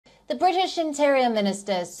The British Interior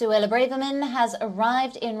Minister, Suella Braverman, has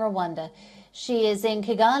arrived in Rwanda. She is in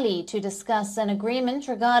Kigali to discuss an agreement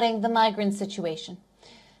regarding the migrant situation.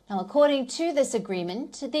 Now, according to this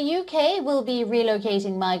agreement, the UK will be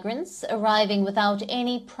relocating migrants arriving without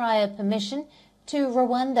any prior permission to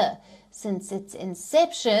Rwanda. Since its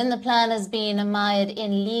inception, the plan has been mired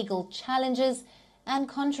in legal challenges and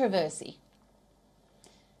controversy.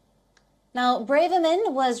 Now,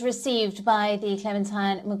 Braverman was received by the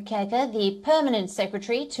Clementine Mukeka, the permanent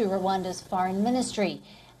secretary to Rwanda's foreign ministry,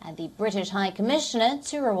 and the British High Commissioner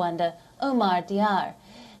to Rwanda, Omar Diar.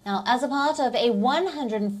 Now, as a part of a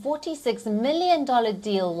 $146 million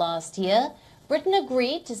deal last year, Britain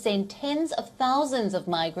agreed to send tens of thousands of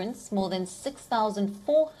migrants more than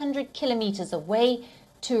 6,400 kilometers away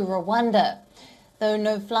to Rwanda. Though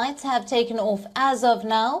no flights have taken off as of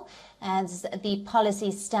now, as the policy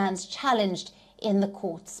stands challenged in the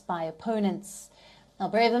courts by opponents. Now,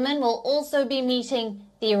 Braverman will also be meeting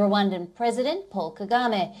the Rwandan President, Paul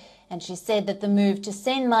Kagame, and she said that the move to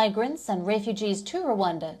send migrants and refugees to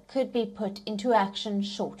Rwanda could be put into action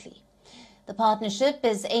shortly. The partnership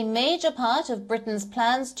is a major part of Britain's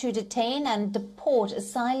plans to detain and deport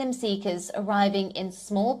asylum seekers arriving in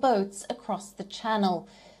small boats across the Channel.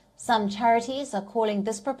 Some charities are calling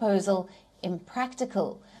this proposal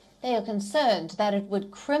impractical. They are concerned that it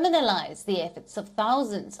would criminalize the efforts of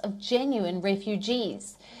thousands of genuine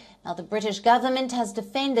refugees. Now, the British government has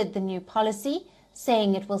defended the new policy,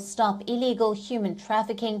 saying it will stop illegal human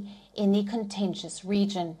trafficking in the contentious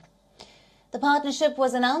region. The partnership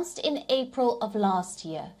was announced in April of last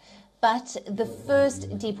year, but the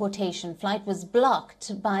first deportation flight was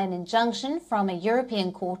blocked by an injunction from a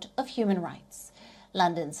European Court of Human Rights.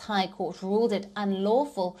 London's High Court ruled it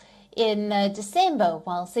unlawful in December,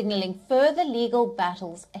 while signalling further legal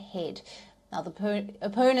battles ahead. Now, the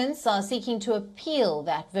opponents are seeking to appeal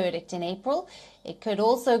that verdict in April. It could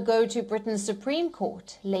also go to Britain's Supreme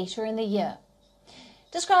Court later in the year.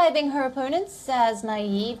 Describing her opponents as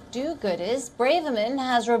naive do-gooders, Braverman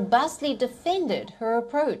has robustly defended her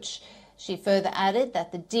approach. She further added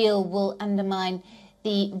that the deal will undermine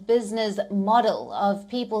the business model of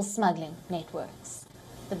people smuggling networks.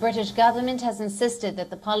 The British government has insisted that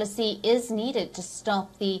the policy is needed to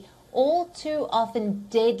stop the all too often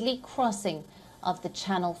deadly crossing of the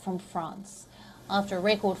Channel from France. After a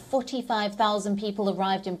record 45,000 people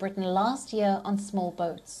arrived in Britain last year on small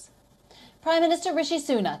boats. Prime Minister Rishi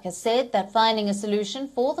Sunak has said that finding a solution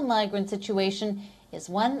for the migrant situation is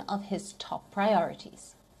one of his top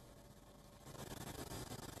priorities.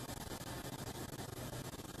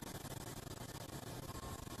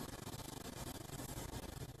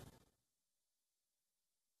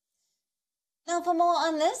 Now, for more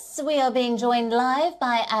on this, we are being joined live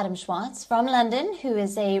by Adam Schwartz from London, who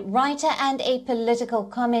is a writer and a political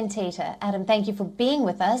commentator. Adam, thank you for being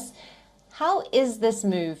with us. How is this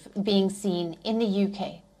move being seen in the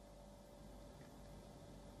UK?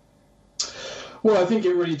 Well, I think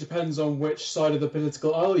it really depends on which side of the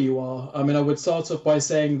political aisle you are. I mean, I would start off by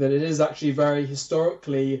saying that it is actually very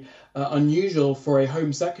historically unusual for a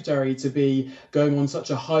Home Secretary to be going on such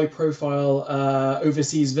a high-profile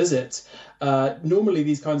overseas visit. Normally,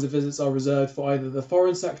 these kinds of visits are reserved for either the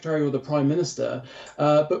Foreign Secretary or the Prime Minister.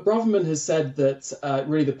 But Braverman has said that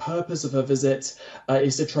really the purpose of her visit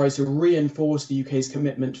is to try to reinforce the UK's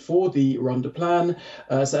commitment for the Rwanda plan.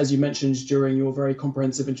 So as you mentioned during your very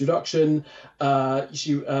comprehensive introduction,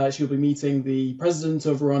 she'll be meeting the President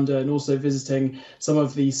of Rwanda and also visiting some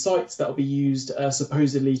of the sites that will be used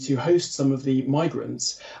supposedly to host some of the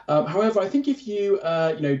migrants. However, I think if you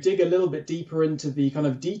dig a little bit deeper into the kind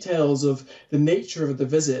of details of the nature of the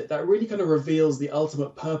visit, that really kind of reveals the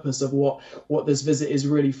ultimate purpose of what this visit is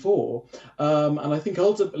really for. And I think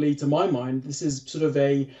ultimately, to my mind, this is sort of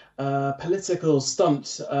a political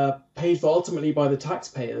stunt paid for ultimately by the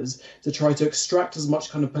taxpayers to try to extract as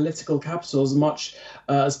much kind of political capital as much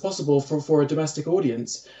as possible for a domestic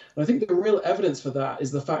audience. And I think the real evidence for that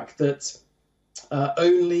is the fact that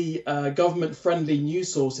only government-friendly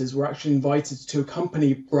news sources were actually invited to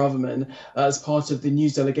accompany Braverman as part of the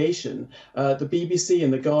news delegation. The BBC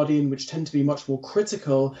and The Guardian, which tend to be much more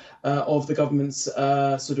critical of the government's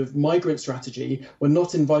sort of migrant strategy, were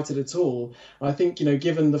not invited at all. I think,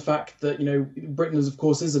 given the fact that, Britain, of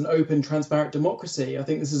course, is an open, transparent democracy, I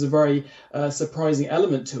think this is a very surprising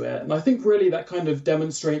element to it. And I think really that kind of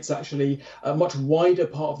demonstrates actually a much wider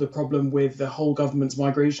part of the problem with the whole government's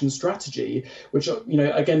migration strategy, which,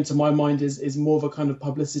 again, to my mind is more of a kind of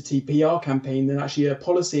publicity PR campaign than actually a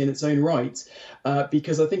policy in its own right.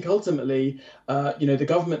 Because I think ultimately, the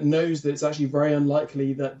government knows that it's actually very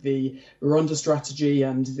unlikely that the Rwanda strategy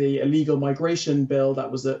and the illegal migration bill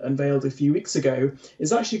that was unveiled a few weeks ago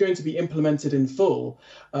is actually going to be implemented in full.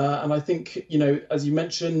 And I think, as you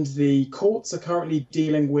mentioned, the courts are currently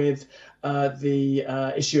dealing with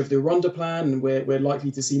the issue of the Rwanda plan, and we're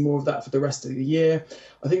likely to see more of that for the rest of the year.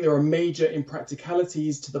 I think there are major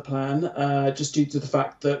impracticalities to the plan, just due to the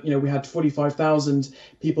fact that, we had 45,000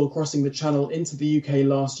 people crossing the channel into the UK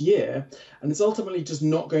last year, and it's ultimately just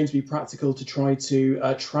not going to be practical to try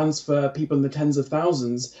to transfer people in the tens of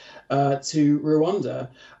thousands to Rwanda.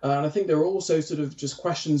 And I think there are also sort of just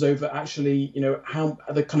questions over actually, how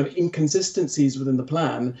the kind of inconsistencies within the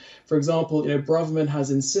plan. For example, Braverman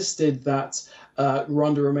has insisted that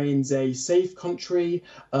Rwanda remains a safe country,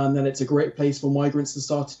 and that it's a great place for migrants to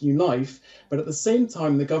start a new life. But at the same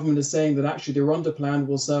time, the government is saying that actually the Rwanda plan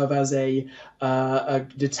will serve as a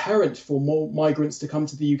deterrent for more migrants to come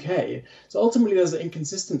to the UK. So ultimately, there's an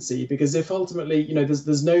inconsistency, because if ultimately,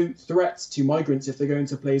 there's no threat to migrants if they're going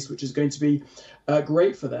to a place which is going to be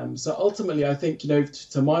great for them. So ultimately, I think,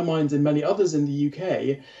 to my mind and many others in the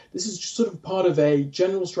UK, this is just sort of part of a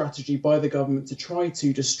general strategy by the government to try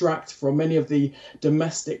to distract from many of the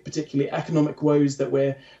domestic, particularly economic woes that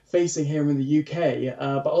we're facing here in the UK.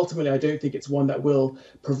 But ultimately, I don't think it's one that will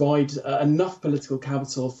provide enough political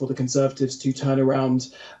capital for the Conservatives to turn around,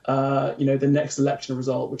 the next election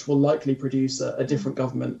result, which will likely produce a different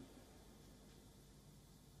government.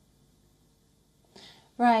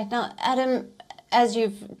 Right. Now, Adam, as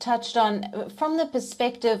you've touched on, from the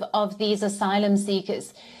perspective of these asylum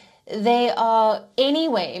seekers, they are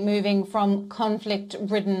anyway moving from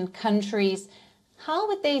conflict-ridden countries. How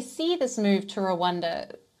would they see this move to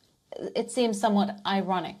Rwanda? It seems somewhat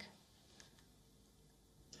ironic.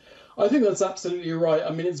 I think that's absolutely right.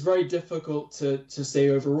 I mean, it's very difficult to say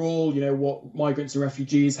overall, what migrants and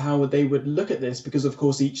refugees, how they would look at this, because, of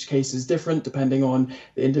course, each case is different depending on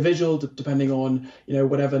the individual, depending on,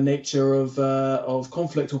 whatever nature of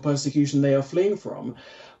conflict or persecution they are fleeing from.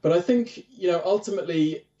 But I think,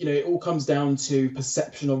 ultimately, it all comes down to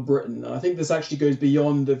perception of Britain. And I think this actually goes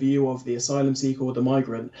beyond the view of the asylum seeker or the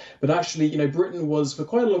migrant. But actually, Britain was for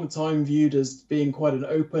quite a long time viewed as being quite an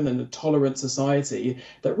open and a tolerant society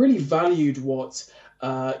that really valued what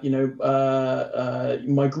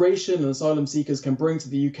migration and asylum seekers can bring to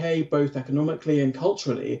the UK, both economically and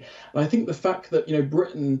culturally. And I think the fact that,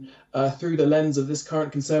 Britain, through the lens of this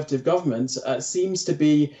current Conservative government, seems to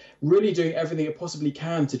be really doing everything it possibly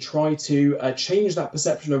can to try to change that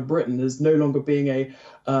perception of Britain as no longer being a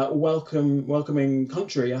welcoming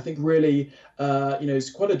country. I think really, it's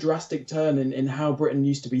quite a drastic turn in how Britain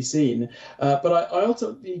used to be seen. But I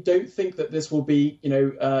ultimately don't think that this will be,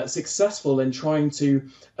 successful in trying to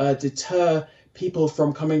deter people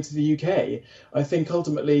from coming to the UK. I think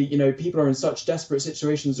ultimately, people are in such desperate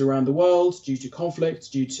situations around the world due to conflict,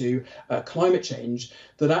 due to climate change,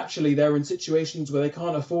 that actually they're in situations where they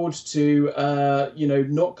can't afford to,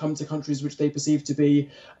 not come to countries which they perceive to be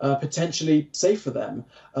potentially safe for them.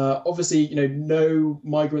 Obviously, no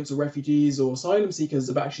migrants or refugees or asylum seekers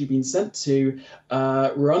have actually been sent to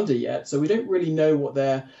Rwanda yet, so we don't really know what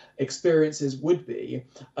their experiences would be.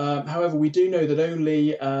 However, we do know that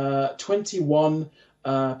only 21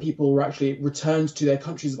 people were actually returned to their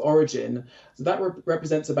countries of origin. So that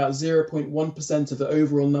represents about 0.1% of the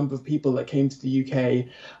overall number of people that came to the UK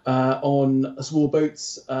on small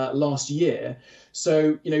boats last year.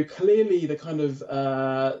 So, clearly the kind of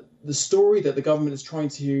the story that the government is trying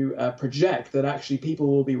to project, that actually people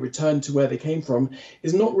will be returned to where they came from,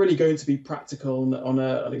 is not really going to be practical on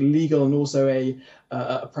a legal and also a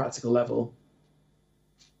practical level.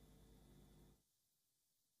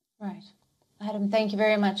 Right. Adam, thank you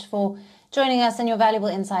very much for joining us and your valuable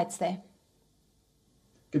insights there.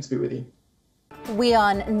 Good to be with you.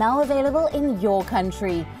 WION, now available in your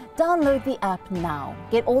country. Download the app now.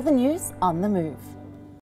 Get all the news on the move.